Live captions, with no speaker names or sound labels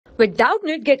With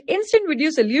Doubtnut, get instant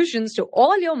video solutions to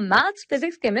all your maths,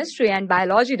 physics, chemistry, and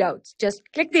biology doubts. Just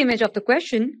click the image of the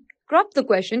question, crop the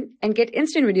question, and get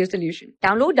instant video solution.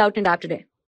 Download Doubtnut app today.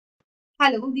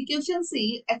 Hello, the question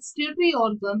says excretory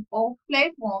organ of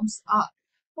flatworms are.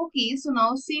 Okay, so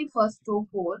now see first of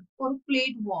all for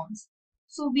flatworms.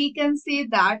 So we can say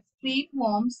that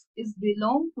flatworms is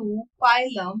belong to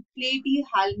phylum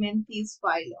Platyhelminthes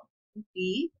phylum.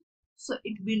 Okay, so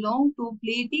it belong to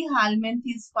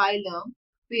Platyhelminthes phylum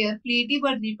where platy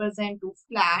word represent to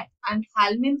flat and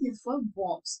helminth is for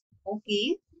worms.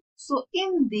 Okay, so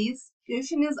in this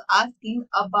question is asking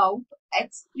about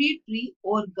excretory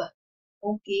organ.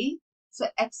 Okay, so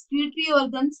excretory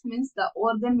organs means the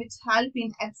organ which help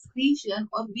in excretion,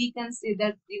 or we can say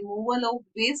that removal of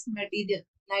waste material,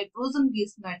 nitrogen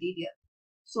waste material.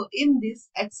 So in this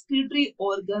excretory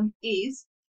organ is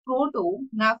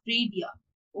protonephridia.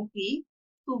 Okay,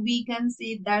 so we can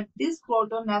say that this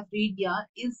protonephridia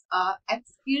is a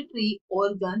excretory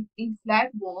organ in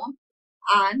flatworm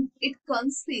and it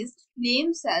consists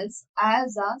flame cells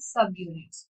as a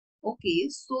subunits. Okay,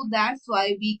 so that's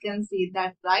why we can say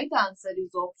that right answer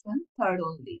is option third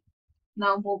only.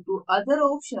 Now move to other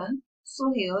option.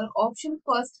 So here option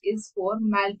first is for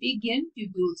Malpighian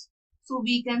tubules. So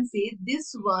we can say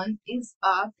this one is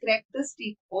a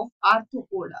characteristic of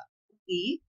arthropoda.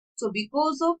 Okay, so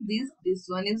because of this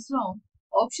one is wrong.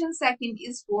 Option second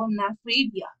is for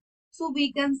Nephridia. So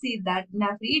we can say that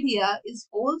Nephridia is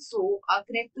also a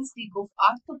characteristic of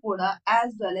arthropoda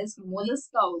as well as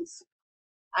mollusca also,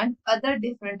 and other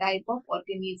different type of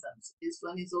organisms. This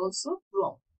one is also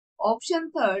wrong.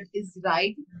 Option third is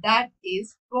right, that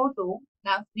is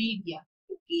protonephridia.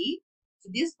 Okay, so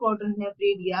this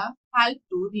protonephridia help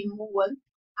to removal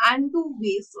and to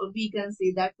waste, or we can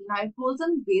say that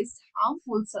nitrogen based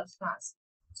harmful substance.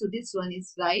 So this one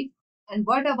is right. And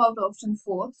what about option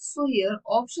fourth? So here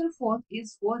option fourth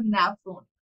is for nephron.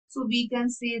 So we can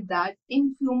say that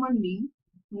in human being,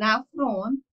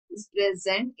 nephron is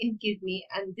present in kidney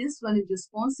and this one is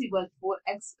responsible for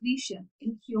excretion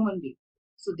in human being.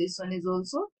 So this one is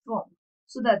also wrong.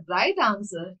 So the right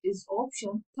answer is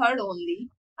option third only,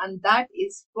 and that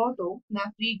is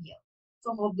protonephridia.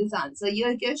 So hope this answer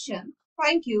your question.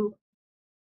 Thank you.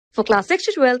 For class 6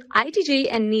 to 12, ITG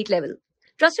and NEET level.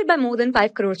 Trusted by more than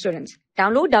 5 crore students.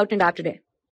 Download Doubtnut app today.